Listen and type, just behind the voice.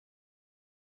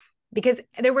because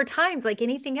there were times, like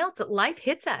anything else, that life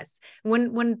hits us.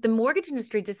 When the mortgage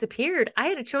industry disappeared, I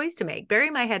had a choice to make: bury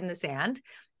my head in the sand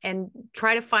and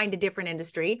try to find a different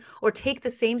industry, or take the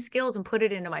same skills and put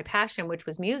it into my passion, which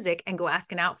was music, and go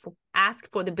ask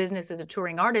for the business as a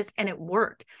touring artist. And it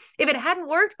worked. If it hadn't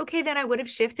worked, okay, then I would have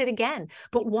shifted again.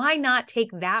 But why not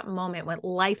take that moment when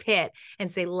life hit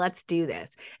and say, let's do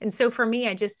this? And so for me,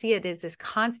 I just see it as this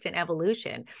constant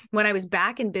evolution. When I was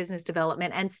back in business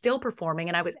development and still performing,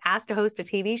 and I was asked to host a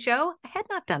TV show, I had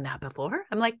not done that before.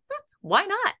 I'm like, why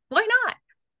not? Why not?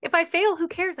 If I fail, who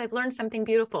cares? I've learned something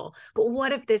beautiful. But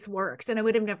what if this works? And I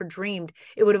would have never dreamed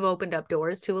it would have opened up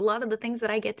doors to a lot of the things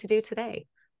that I get to do today.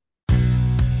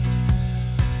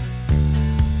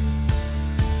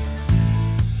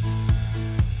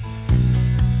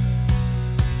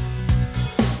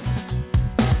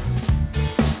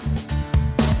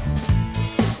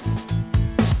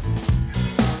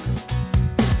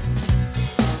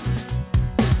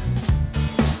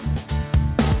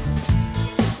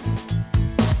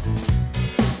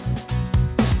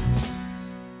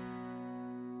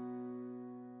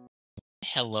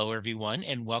 Hello, everyone,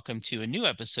 and welcome to a new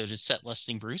episode of Set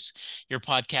Listing Bruce, your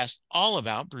podcast all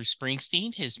about Bruce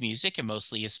Springsteen, his music, and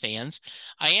mostly his fans.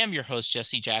 I am your host,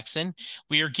 Jesse Jackson.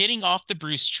 We are getting off the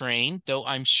Bruce train, though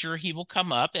I'm sure he will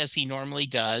come up as he normally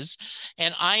does.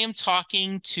 And I am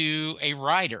talking to a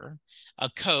writer, a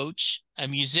coach, a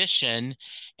musician,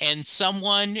 and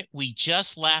someone we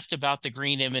just laughed about the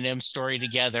Green M&M story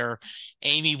together.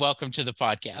 Amy, welcome to the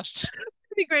podcast.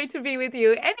 Be great to be with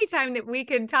you. Anytime that we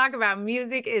can talk about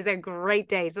music is a great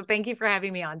day. So thank you for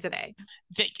having me on today.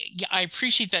 I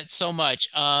appreciate that so much.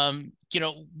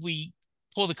 We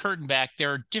pull the curtain back.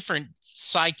 There are different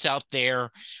sites out there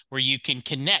where you can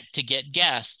connect to get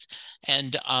guests.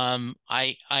 And I'm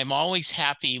always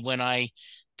happy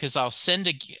because I'll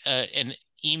send an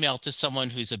email to someone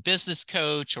who's a business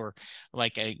coach, or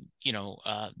like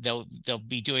they'll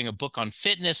be doing a book on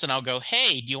fitness, and I'll go,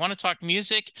 hey, do you want to talk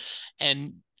music?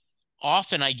 And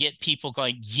often I get people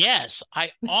going, yes,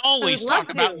 I always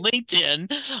talk about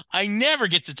LinkedIn. I never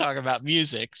get to talk about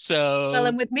music. So well,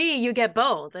 and with me, you get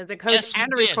both as a coach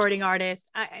and a recording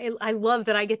artist. I love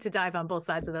that I get to dive on both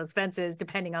sides of those fences,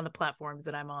 depending on the platforms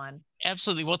that I'm on.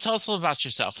 Absolutely. Well, tell us a little about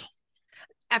yourself.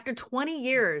 After 20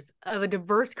 years of a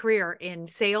diverse career in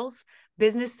sales,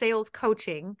 business sales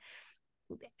coaching,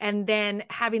 and then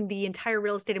having the entire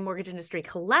real estate and mortgage industry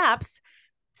collapse,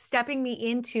 stepping me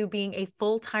into being a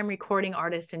full-time recording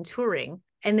artist and touring.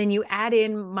 And then you add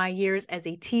in my years as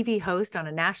a TV host on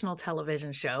a national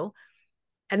television show.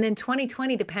 And then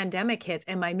 2020, the pandemic hits,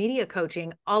 and my media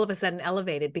coaching all of a sudden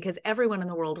elevated because everyone in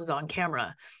the world was on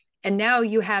camera. And now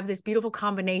you have this beautiful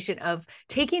combination of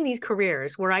taking these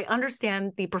careers where I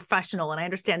understand the professional and I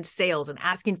understand sales and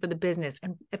asking for the business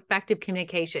and effective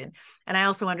communication. And I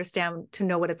also understand to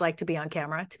know what it's like to be on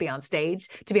camera, to be on stage,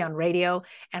 to be on radio.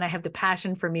 And I have the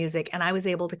passion for music. And I was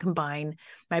able to combine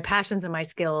my passions and my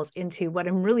skills into what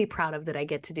I'm really proud of that I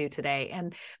get to do today.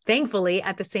 And thankfully,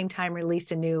 at the same time,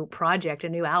 released a new project, a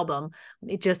new album,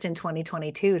 just in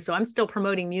 2022. So I'm still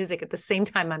promoting music at the same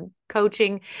time I'm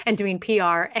coaching and doing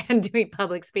PR and doing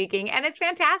public speaking. And it's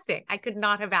fantastic. I could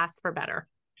not have asked for better.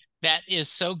 That is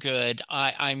so good.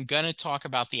 I'm going to talk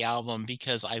about the album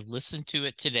because I listened to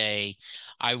it today.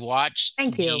 I watched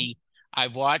the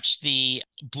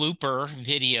blooper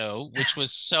video, which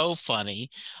was so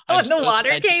funny. Oh, the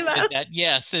water came out.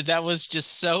 Yes, that was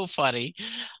just so funny.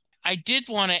 I did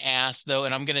want to ask, though,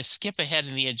 and I'm going to skip ahead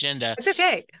in the agenda. It's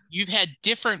okay. You've had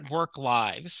different work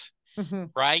lives. Mm-hmm.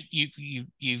 Right?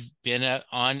 You've been an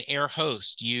on-air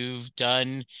host. You've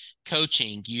done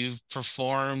coaching. You've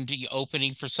performed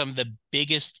opening for some of the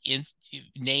biggest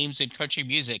names in country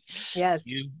music. Yes.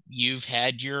 You've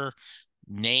had your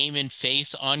name and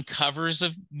face on covers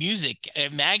of music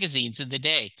magazines in the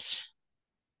day.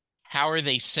 How are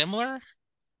they similar,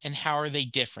 and how are they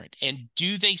different? And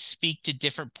do they speak to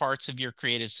different parts of your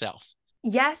creative self?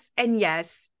 Yes and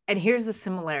yes. And here's the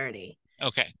similarity.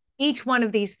 Okay. Each one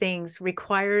of these things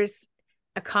requires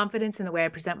a confidence in the way I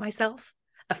present myself,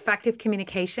 effective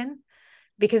communication,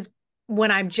 because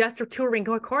when I'm just a touring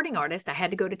recording artist, I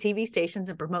had to go to TV stations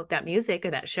and promote that music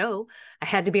or that show. I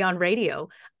had to be on radio.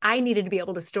 I needed to be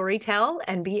able to storytell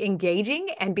and be engaging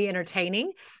and be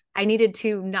entertaining. I needed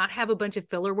to not have a bunch of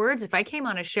filler words. If I came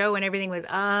on a show and everything was,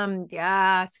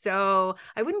 yeah, so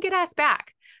I wouldn't get asked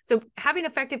back. So having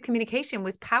effective communication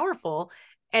was powerful.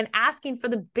 And asking for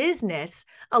the business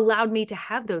allowed me to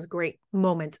have those great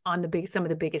moments on some of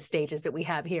the biggest stages that we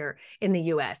have here in the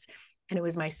US. And it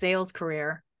was my sales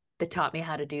career that taught me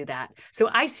how to do that. So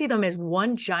I see them as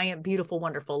one giant, beautiful,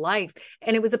 wonderful life.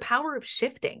 And it was a power of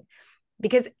shifting.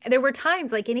 because there were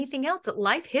times, like anything else, that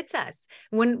life hits us.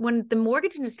 When the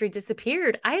mortgage industry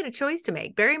disappeared, I had a choice to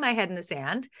make: bury my head in the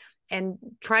sand and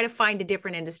try to find a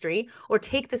different industry, or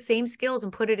take the same skills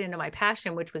and put it into my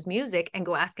passion, which was music, and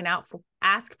go ask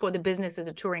for the business as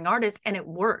a touring artist. And it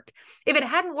worked. If it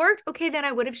hadn't worked, okay, then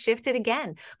I would have shifted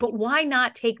again. But why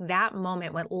not take that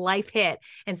moment when life hit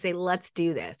and say, let's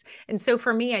do this? And so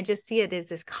for me, I just see it as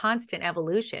this constant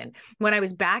evolution. When I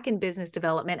was back in business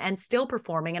development and still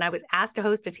performing, and I was asked to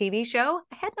host a TV show,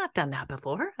 I had not done that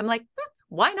before. I'm like,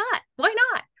 why not? Why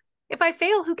not? If I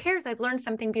fail, who cares? I've learned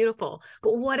something beautiful.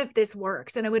 But what if this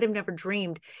works? And I would have never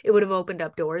dreamed it would have opened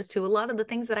up doors to a lot of the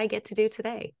things that I get to do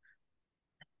today.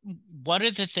 One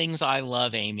of the things I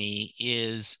love, Amy,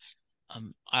 is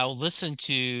I'll listen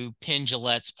to Penn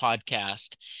Jillette's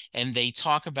podcast, and they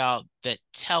talk about that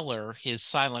Teller, his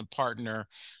silent partner,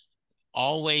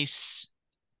 always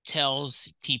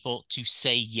tells people to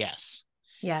say yes,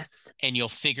 Yes. and you'll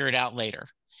figure it out later.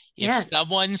 If Yes.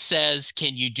 someone says,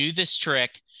 "Can you do this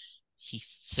trick?" he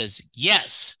says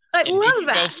yes, I and then love you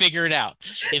go that. figure it out.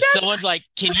 If That's someone's like,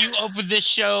 "Can you open this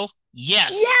show?"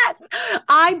 Yes. yes.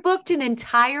 I booked an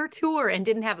entire tour and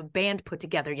didn't have a band put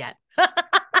together yet.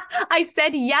 I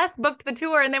said yes, booked the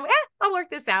tour, and then I'll work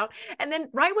this out. And then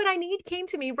right when I need came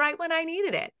to me right when I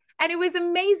needed it. And it was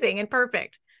amazing and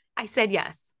perfect. I said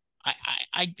yes.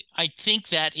 I think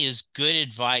that is good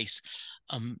advice.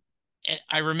 Um,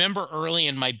 I remember early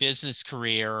in my business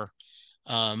career,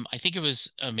 I think it was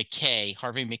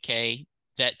Harvey McKay,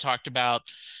 that talked about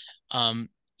um,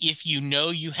 if you know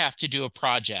you have to do a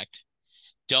project,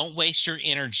 don't waste your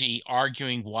energy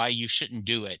arguing why you shouldn't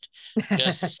do it.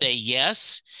 Just say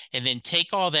yes, and then take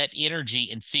all that energy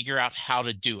and figure out how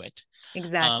to do it.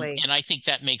 Exactly. And I think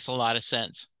that makes a lot of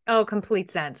sense. Oh,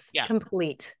 complete sense. Yeah.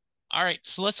 Complete. All right.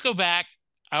 So let's go back.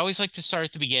 I always like to start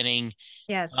at the beginning.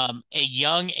 Yes. A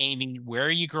young Amy, where are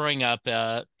you growing up,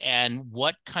 and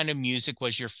what kind of music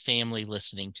was your family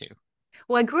listening to?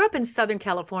 Well, I grew up in Southern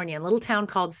California, in a little town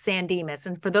called San Dimas.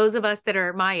 And for those of us that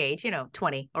are my age,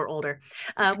 20 or older,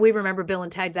 we remember Bill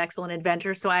and Ted's Excellent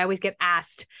Adventure. So I always get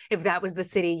asked if that was the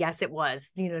city. Yes, it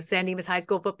was. San Dimas High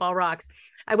School football rocks.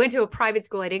 I went to a private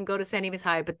school. I didn't go to San Dimas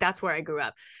High, but that's where I grew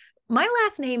up. My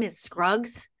last name is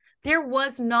Scruggs. There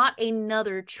was not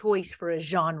another choice for a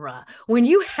genre. When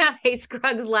you have a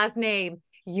Scruggs last name,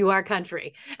 you are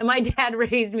country. And my dad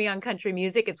raised me on country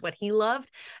music. It's what he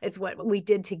loved. It's what we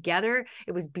did together.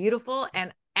 It was beautiful.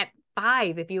 And at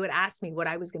 5, if you had asked me what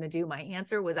I was going to do, my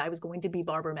answer was I was going to be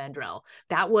Barbara Mandrell.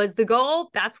 That was the goal.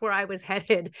 That's where I was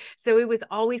headed. So it was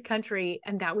always country.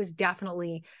 And that was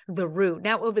definitely the route.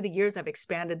 Now, over the years, I've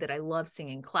expanded that I love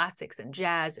singing classics and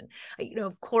jazz. And,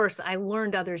 of course, I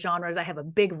learned other genres. I have a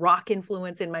big rock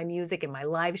influence in my music and my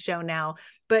live show now,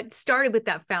 but started with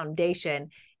that foundation.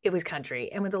 It was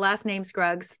country. And with the last name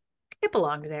Scruggs, it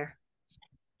belonged there.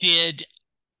 Did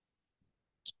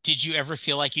did you ever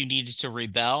feel like you needed to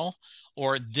rebel,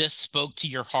 or this spoke to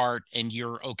your heart and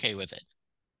you're okay with it?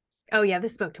 Oh yeah,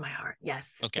 this spoke to my heart.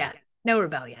 Yes. Okay. Yes. No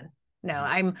rebellion. No,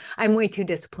 Mhm. I'm way too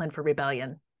disciplined for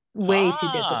rebellion. Way too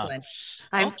Ah, disciplined.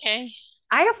 I've okay.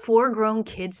 I have 4 grown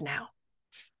kids now.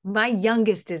 My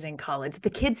youngest is in college. The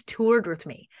kids toured with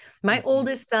me. My Mhm.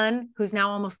 oldest son, who's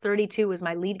now almost 32, was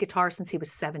my lead guitar since he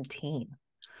was 17.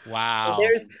 So Wow.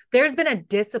 there's been a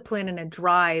discipline and a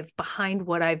drive behind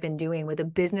what I've been doing, with a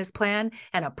business plan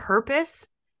and a purpose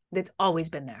that's always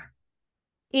been there.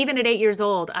 Even at 8 years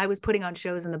old, I was putting on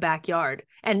shows in the backyard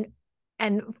and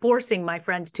forcing my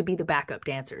friends to be the backup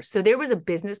dancers. So there was a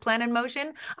business plan in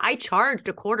motion. I charged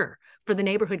a quarter for the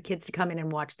neighborhood kids to come in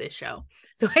and watch this show.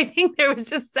 So I think there was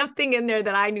just something in there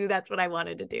that I knew that's what I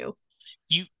wanted to do.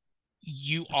 You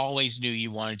you always knew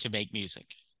you wanted to make music.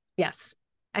 Yes.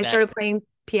 I That started playing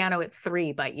piano at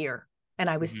 3 by ear, and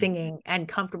I was Mhm. singing and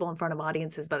comfortable in front of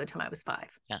audiences by the time I was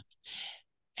 5. Yeah.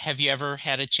 Have you ever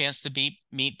had a chance to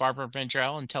meet Barbara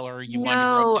Vendrell and tell her you wanted to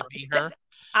grow up No, to be her?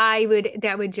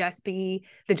 that would just be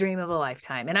the dream of a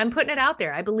lifetime. And I'm putting it out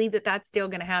there. I believe that that's still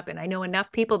going to happen. I know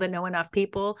enough people that know enough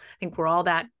people. I think we're all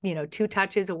that, 2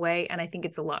 touches away. And I think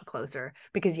it's a lot closer,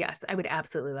 because yes, I would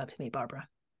absolutely love to meet Barbara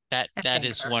and That thank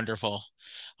is her. wonderful.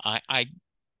 I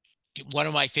One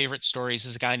of my favorite stories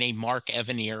is a guy named Mark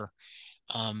Evanier,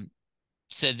 um,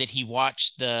 said that he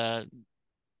watched the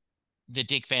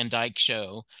Dick Van Dyke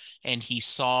Show, and he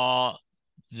saw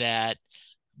that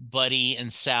Buddy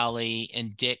and Sally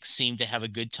and Dick seemed to have a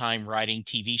good time writing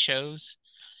TV shows.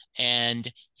 And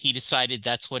he decided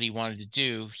that's what he wanted to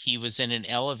do. He was in an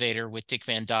elevator with Dick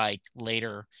Van Dyke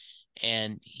later,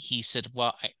 and he said,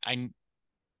 "Well,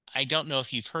 I don't know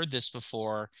if you've heard this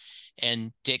before."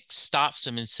 And Dick stops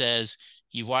him and says,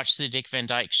 You watched the Dick Van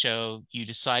Dyke Show. You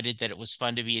decided that it was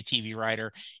fun to be a TV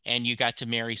writer, and you got to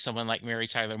marry someone like Mary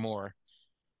Tyler Moore.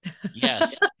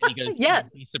 Yes. And he goes, "You'd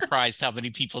Yes. be surprised how many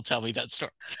people tell me that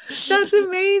story." That's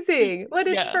amazing. What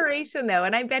Yeah, inspiration though.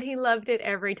 And I bet he loved it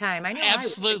every time. I know I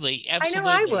would. absolutely. I know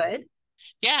I Absolutely. would.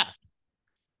 Yeah.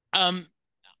 Um,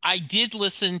 I did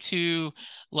listen to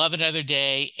Love Another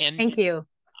Day, and Thank you.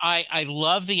 I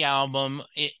love the album.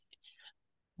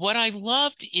 What I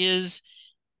loved is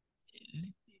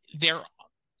they're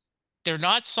they're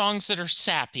not songs that are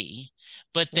sappy,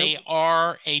 but they Nope.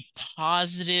 are a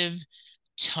positive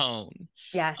tone.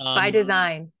 Yes, by Um,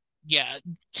 design. yeah,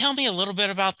 tell me a little bit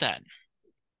about that.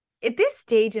 At this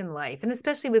stage in life, and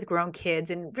especially with grown kids,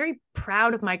 and very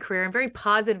proud of my career and very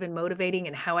positive and motivating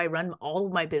in how I run all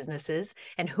of my businesses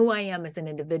and who I am as an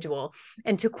individual.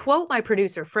 And to quote my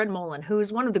producer, Fred Mullen, who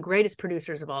is one of the greatest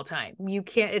producers of all time,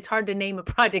 it's hard to name a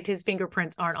project his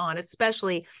fingerprints aren't on,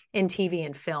 especially in TV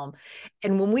and film.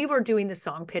 And when we were doing the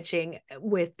song pitching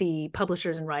with the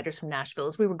publishers and writers from Nashville,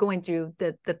 as we were going through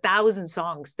the thousand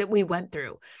songs that we went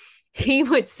through, he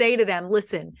would say to them,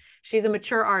 listen, she's a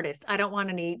mature artist. I don't want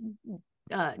any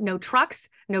no trucks,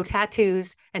 no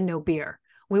tattoos, and no beer.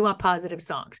 We want positive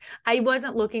songs. I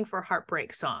wasn't looking for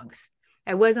heartbreak songs.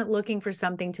 I wasn't looking for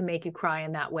something to make you cry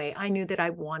in that way. I knew that I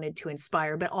wanted to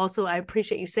inspire, but also I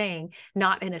appreciate you saying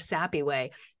not in a sappy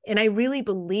way. And I really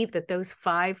believe that those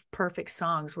 5 perfect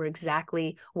songs were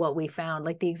exactly what we found.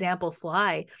 Like the example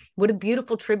Fly, what a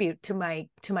beautiful tribute to my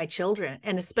children.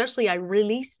 And especially I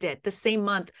released it the same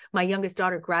month my youngest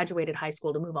daughter graduated high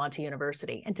school to move on to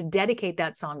university. And to dedicate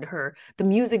that song to her, the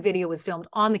music video was filmed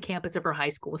on the campus of her high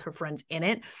school with her friends in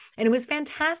it. And it was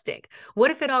fantastic.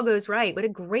 What if it all goes right? What a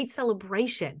great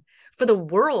celebration for the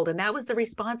world. And that was the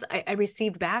response I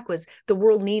received back was the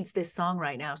world needs this song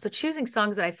right now. So choosing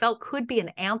songs that I felt could be an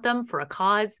anthem for a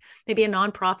cause, maybe a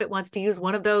nonprofit wants to use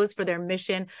one of those for their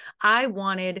mission. I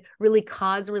wanted really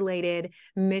cause related,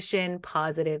 mission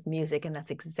positive music. And that's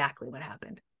exactly what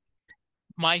happened.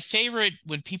 My favorite,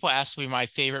 when people ask me my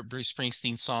favorite Bruce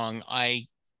Springsteen song, I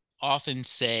often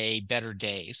say Better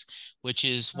Days, which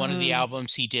is one of the Mm.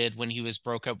 albums he did when he was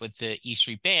broke up with the E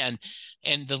Street Band.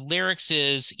 And the lyrics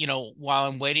is, while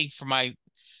I'm waiting for my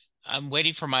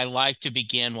life to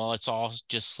begin while it's all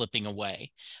just slipping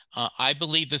away. I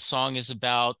believe the song is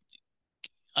about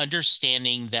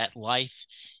understanding that life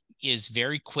is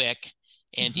very quick.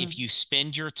 And if Mm-hmm. you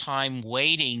spend your time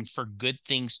waiting for good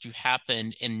things to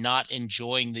happen and not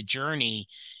enjoying the journey,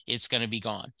 it's going to be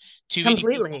gone. Too many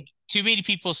people, Completely. too many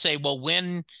people say, well,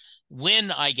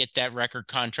 when I get that record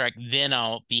contract, then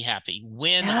I'll be happy.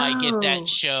 When I get that No,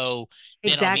 show,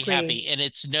 then I'll be exactly. happy. And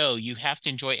it's no, you have to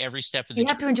enjoy every step of the You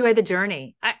have journey. to enjoy the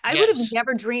journey. I would have Yes.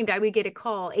 never dreamed I would get a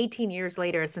call 18 years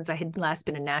later since I had last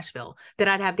been in Nashville that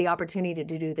I'd have the opportunity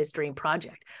to do this dream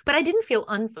project. But I didn't feel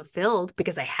unfulfilled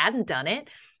because I hadn't done it.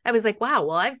 I was like, wow,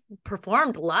 well, I've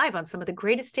performed live on some of the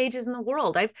greatest stages in the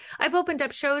world. I've opened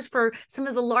up shows for some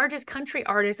of the largest country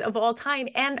artists of all time.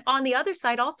 And on the other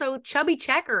side, also Chubby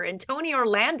Checker and Tony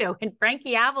Orlando and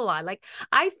Frankie Avalon. Like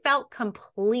I felt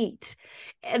complete.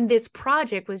 And this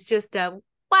project was just a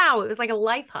wow, it was like a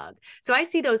life hug. So I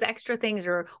see those extra things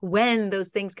or when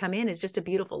those things come in is just a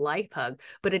beautiful life hug,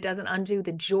 but it doesn't undo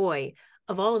the joy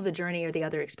of all of the journey or the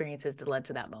other experiences that led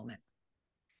to that moment.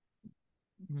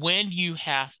 When you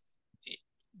have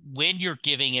when you're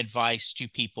giving advice to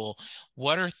people,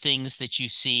 what are things that you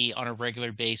see on a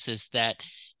regular basis that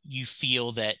you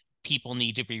feel that people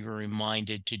need to be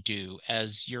reminded to do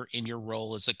as you're in your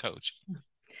role as a coach?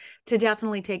 To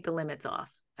definitely take the limits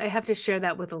off. I have to share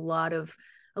that with a lot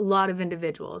of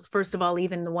individuals. First of all,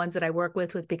 even the ones that I work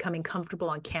with becoming comfortable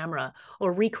on camera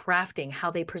or recrafting how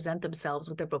they present themselves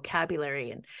with their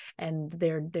vocabulary and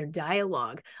their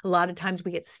dialogue. A lot of times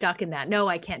we get stuck in that. No,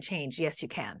 I can't change. Yes, you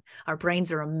can. Our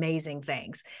brains are amazing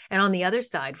things. And on the other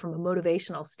side, from a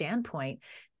motivational standpoint,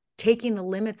 taking the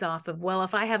limits off of, well,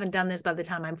 if I haven't done this by the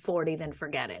time I'm 40, then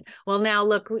forget it. Well, now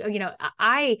look,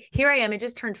 here I am, it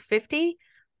just turned 50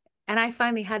 and I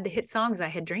finally had the hit songs I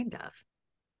had dreamed of.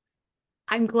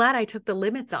 I'm glad I took the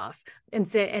limits off and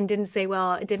didn't say,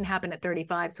 well, it didn't happen at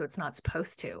 35, so it's not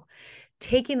supposed to.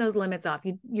 Taking those limits off,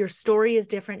 your story is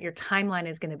different, your timeline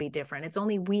is going to be different. It's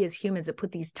only we as humans that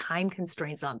put these time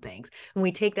constraints on things. When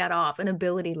we take that off, an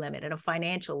ability limit and a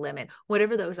financial limit,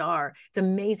 whatever those are, it's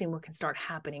amazing what can start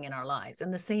happening in our lives.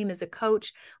 And the same as a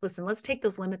coach, listen, let's take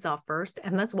those limits off first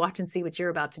and let's watch and see what you're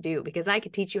about to do, because I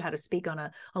could teach you how to speak on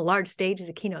a large stage as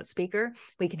a keynote speaker.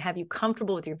 We can have you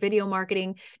comfortable with your video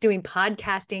marketing, doing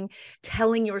podcasting,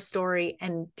 telling your story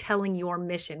and telling your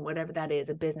mission, whatever that is,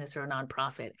 a business or a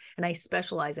nonprofit. And I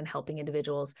specialize in helping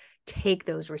individuals take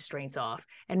those restraints off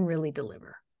and really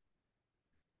deliver.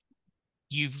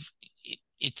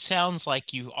 It sounds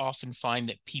like you often find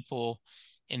that people,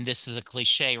 and this is a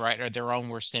cliche, right, are their own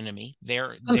worst enemy.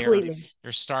 Completely.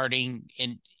 They're starting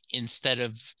instead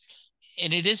of,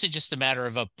 and it isn't just a matter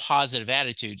of a positive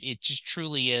attitude. It just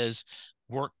truly is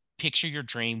work, picture your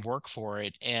dream, work for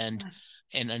it, Yes.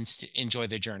 and enjoy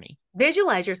the journey.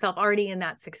 Visualize yourself already in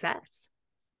that success.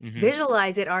 Hmm.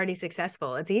 Visualize it already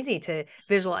successful. It's easy to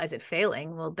visualize it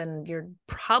failing. Well, then you're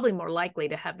probably more likely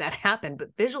to have that happen,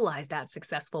 but visualize that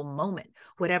successful moment,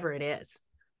 whatever it is.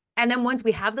 And then once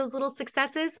we have those little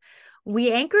successes,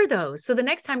 we anchor those. So the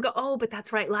next time go, oh, but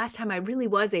that's right. Last time I really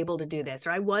was able to do this,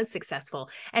 or I was successful.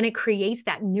 And it creates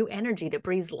that new energy that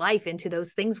breathes life into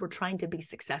those things we're trying to be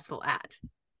successful at.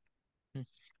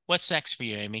 What's next for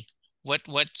you, Amy?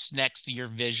 What's next you're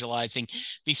visualizing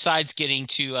besides getting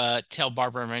to tell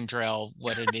Barbara Mandrell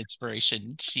what an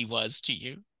inspiration she was to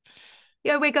you?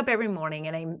 Yeah, I wake up every morning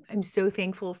and I'm so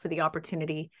thankful for the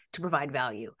opportunity to provide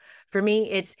value. For me,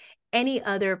 it's any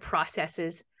other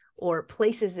processes or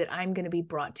places that I'm going to be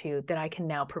brought to that I can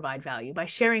now provide value by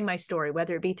sharing my story,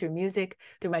 whether it be through music,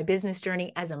 through my business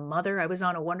journey as a mother. I was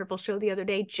on a wonderful show the other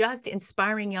day, just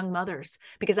inspiring young mothers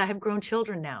because I have grown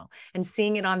children now and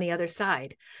seeing it on the other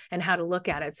side and how to look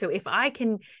at it. So if I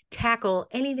can tackle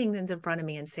anything that's in front of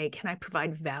me and say, can I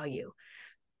provide value?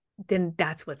 Then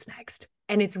that's what's next.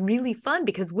 And it's really fun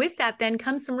because with that then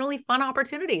comes some really fun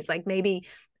opportunities, like maybe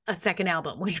a second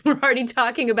album, which we're already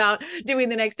talking about doing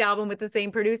the next album with the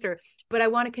same producer. But I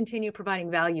want to continue providing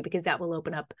value because that will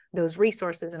open up those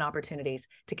resources and opportunities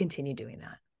to continue doing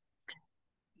that.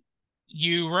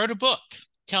 You wrote a book.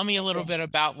 Tell me a little Yeah. bit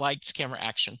about Lights, Camera,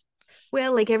 Action.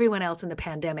 Well, like everyone else in the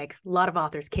pandemic, a lot of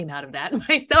authors came out of that,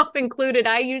 myself included.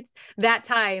 I used that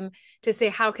time to say,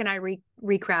 how can I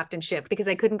recraft and shift? Because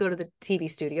I couldn't go to the TV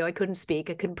studio. I couldn't speak.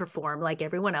 I couldn't perform like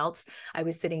everyone else. I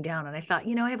was sitting down and I thought,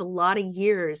 I have a lot of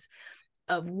years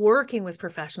of working with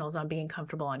professionals on being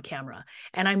comfortable on camera.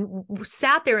 And I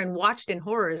sat there and watched in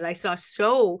horror as I saw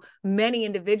so many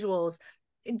individuals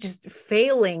just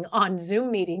failing on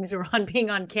Zoom meetings or on being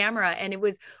on camera. And it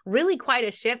was really quite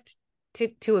a shift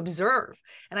to observe.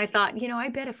 And I thought, I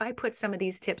bet if I put some of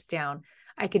these tips down,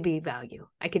 I could be value.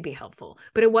 I could be helpful.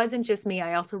 But it wasn't just me.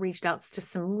 I also reached out to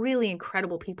some really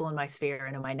incredible people in my sphere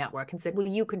and in my network and said, will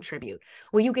you contribute?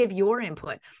 Will you give your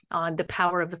input on the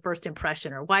power of the first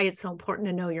impression or why it's so important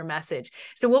to know your message?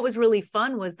 So what was really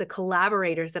fun was the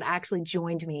collaborators that actually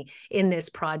joined me in this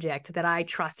project that I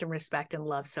trust and respect and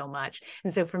love so much.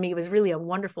 And so for me, it was really a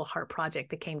wonderful heart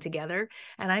project that came together.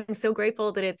 And I'm so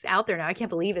grateful that it's out there now. I can't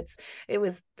believe it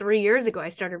was 3 years ago I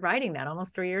started writing that,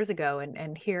 almost 3 years ago.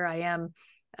 And here I am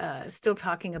still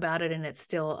talking about it, and it's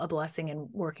still a blessing and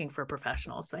working for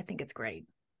professionals. So I think it's great.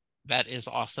 That is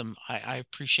awesome. I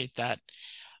appreciate that.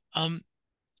 Um,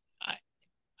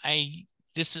 I,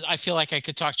 I feel like I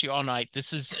could talk to you all night.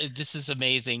 This is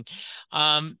amazing.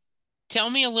 Um, Tell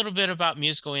me a little bit about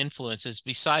musical influences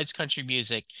besides country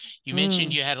music. You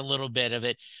mentioned Mm. you had a little bit of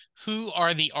it. Who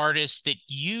are the artists that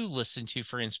you listen to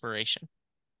for inspiration?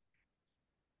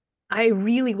 I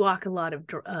really walk a lot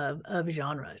of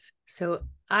genres. So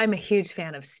I'm a huge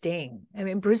fan of Sting. I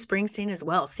mean, Bruce Springsteen as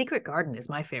well. Secret Garden is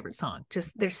my favorite song.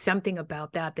 Just there's something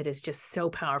about that that is just so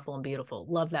powerful and beautiful.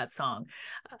 Love that song.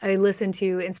 I listen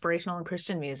to inspirational and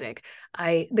Christian music.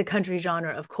 The country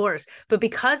genre, of course, but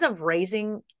because of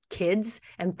raising kids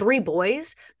and 3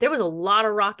 boys, there was a lot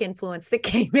of rock influence that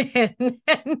came in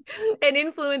and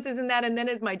influences in that. And then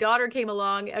as my daughter came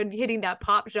along and hitting that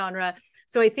pop genre,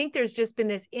 so I think there's just been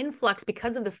this influx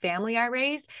because of the family I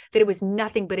raised that it was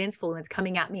nothing but influence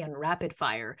coming at me on rapid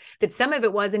fire, that some of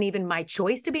it wasn't even my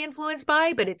choice to be influenced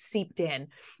by, but it seeped in.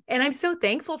 And I'm so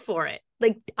thankful for it.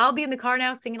 Like I'll be in the car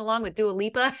now singing along with Dua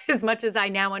Lipa as much as I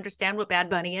now understand what Bad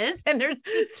Bunny is. And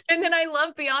then I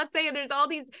love Beyonce, and there's all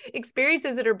these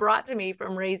experiences that are brought to me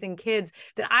from raising kids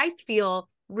that I feel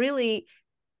really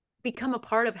become a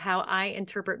part of how I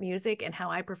interpret music and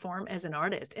how I perform as an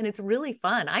artist. And it's really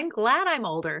fun. I'm glad I'm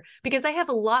older because I have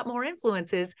a lot more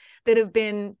influences that have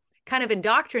been kind of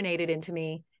indoctrinated into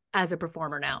me as a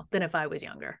performer now than if I was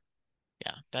younger.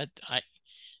 Yeah,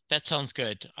 that sounds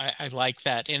good. I like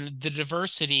that. And the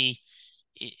diversity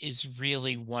is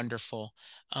really wonderful.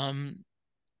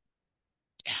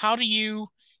 How do you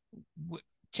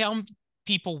tell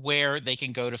people where they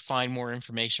can go to find more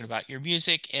information about your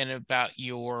music and about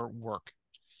your work?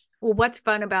 Well, what's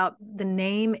fun about the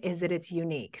name is that it's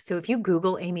unique. So if you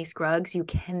Google Amy Scruggs, you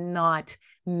cannot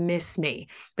miss me.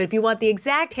 But if you want the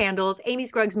exact handles, Amy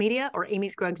Scruggs Media or Amy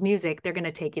Scruggs Music, they're going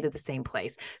to take you to the same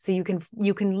place. So you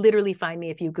can literally find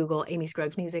me if you Google Amy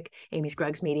Scruggs Music, Amy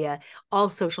Scruggs Media. All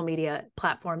social media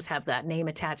platforms have that name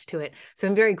attached to it. So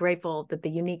I'm very grateful that the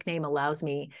unique name allows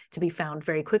me to be found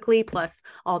very quickly. Plus,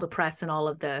 all the press and all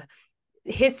of the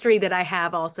history that I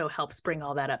have also helps bring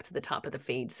all that up to the top of the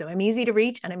feed. So I'm easy to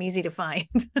reach and I'm easy to find.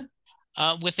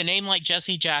 With a name like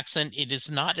Jesse Jackson, it is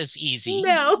not as easy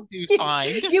No, to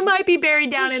find. you might be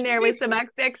buried down in there with some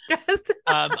extras.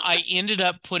 I ended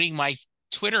up putting my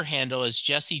Twitter handle as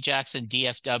Jesse Jackson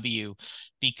DFW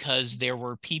because there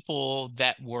were people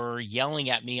that were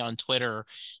yelling at me on Twitter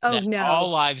Oh that all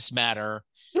no. lives matter.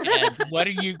 And what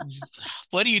do you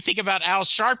think about Al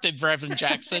Sharpton, Reverend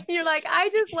Jackson? You're like, I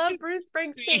just love Bruce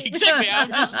Springsteen. Exactly.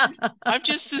 I'm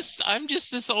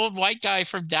just this old white guy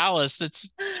from Dallas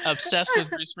that's obsessed with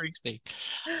Bruce Springsteen.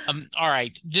 All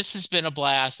right. This has been a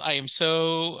blast. I am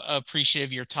so appreciative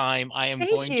of your time. I am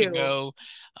Thank going to you. go.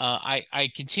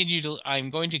 I'm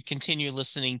going to continue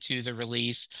listening to the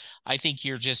release. I think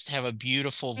you just have a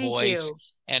beautiful Thank voice you.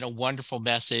 and a wonderful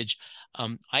message.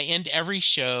 I end every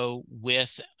show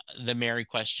with the Mary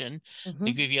question. To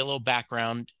Mhm. give you a little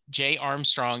background, Jay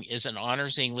Armstrong is an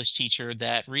honors English teacher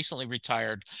that recently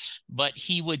retired, but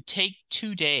he would take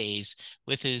 2 days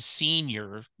with his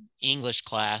senior English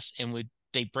class and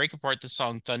they break apart the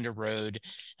song Thunder Road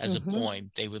as a Mhm.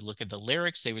 poem. They would look at the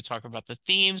lyrics, they would talk about the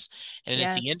themes, and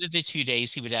at the Yes. end of the 2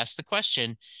 days, he would ask the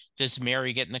question, does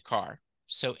Mary get in the car?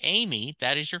 So, Amy,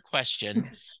 that is your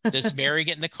question. Does Mary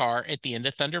get in the car at the end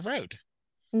of Thunder Road?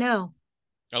 No,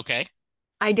 Okay.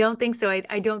 I don't think so.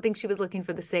 I don't think she was looking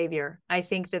for the savior. I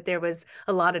think that there was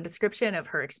a lot of description of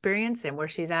her experience and where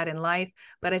she's at in life,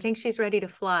 but I think she's ready to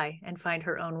fly and find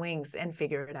her own wings and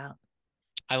figure it out.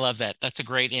 I love that. That's a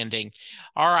great ending.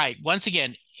 All right. Once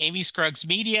again, Amy Scruggs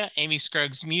Media, Amy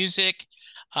Scruggs Music.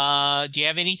 Do you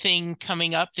have anything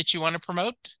coming up that you want to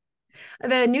promote?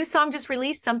 The new song just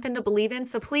released, Something to Believe in.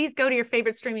 So please go to your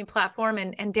favorite streaming platform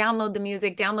and download the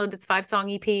music, download this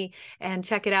 5-song EP and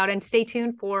check it out. And stay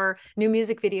tuned for new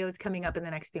music videos coming up in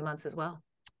the next few months as well.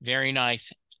 Very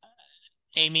nice.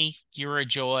 Amy, you're a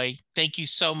joy. Thank you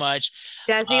so much.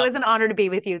 Jesse, it was an honor to be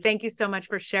with you. Thank you so much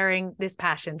for sharing this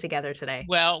passion together today.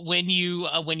 Well, when you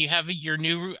have your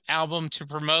new album to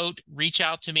promote, reach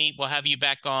out to me. We'll have you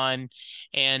back on.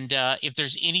 And if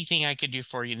there's anything I could do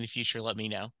for you in the future, let me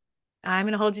know. I'm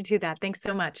going to hold you to that. Thanks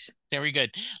so much. Very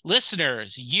good.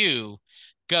 Listeners, you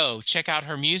go check out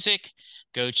her music,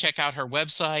 go check out her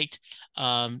website.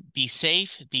 Be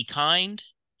safe, be kind,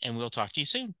 and we'll talk to you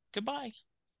soon. Goodbye.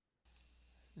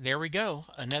 There we go.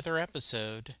 Another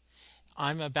episode.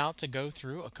 I'm about to go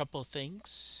through a couple of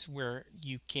things where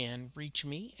you can reach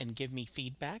me and give me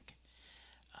feedback.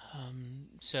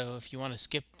 So if you want to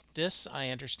skip this, I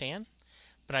understand.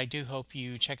 But I do hope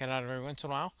you check it out every once in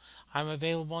a while. I'm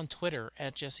available on Twitter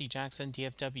at Jesse Jackson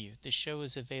DFW. The show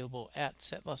is available at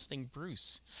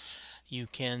setlustingbruce. You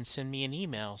can send me an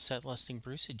email,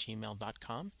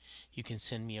 setlustingbruce@gmail.com. You can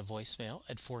send me a voicemail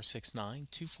at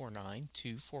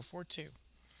 469-249-2442.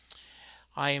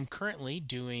 I am currently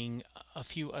doing a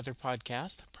few other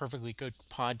podcasts. Perfectly Good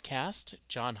Podcast,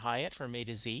 John Hyatt from A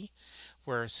to Z,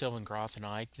 where Sylvan Groth and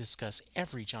I discuss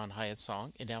every John Hyatt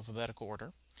song in alphabetical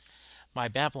order. My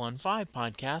Babylon 5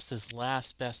 podcast is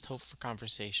Last Best Hope for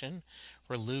Conversation,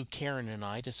 where Lou, Karen, and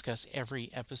I discuss every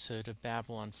episode of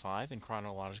Babylon 5 in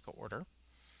chronological order.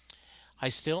 I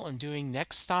still am doing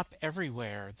Next Stop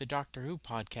Everywhere, the Doctor Who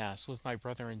podcast with my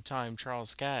brother in time, Charles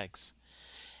Scruggs.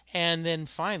 And then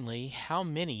finally, How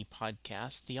Many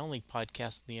Podcasts, the only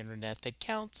podcast on the internet that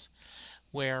counts,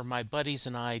 where my buddies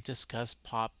and I discuss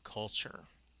pop culture.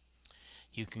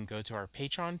 You can go to our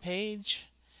Patreon page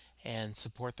and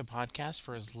support the podcast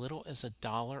for as little as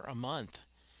 $1 a month.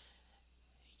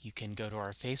 You can go to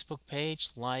our Facebook page,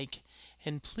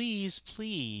 and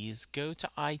please go to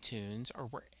iTunes or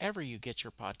wherever you get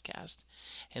your podcast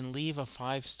and leave a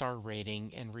 5-star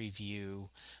rating and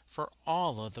review for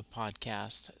all of the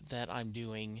podcasts that I'm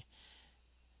doing.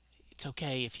 It's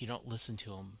okay if you don't listen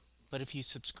to them, but if you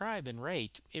subscribe and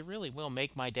rate, it really will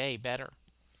make my day better.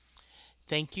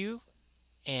 Thank you,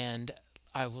 and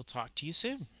I will talk to you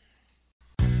soon.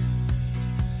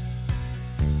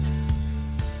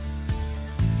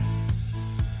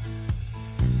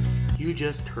 You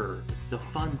just heard the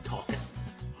fun talking,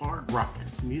 hard rocking,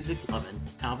 music loving,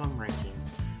 album ranking,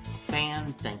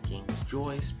 fan thinking,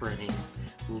 joy spreading,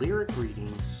 lyric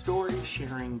reading, story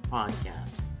sharing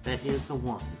podcast that is the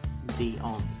one, the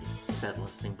only, Set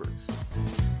Listing Bruce.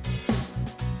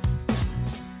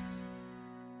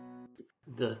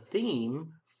 The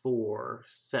theme for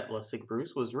Set Listing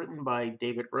Bruce was written by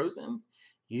David Rosen,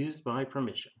 used by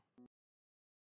permission.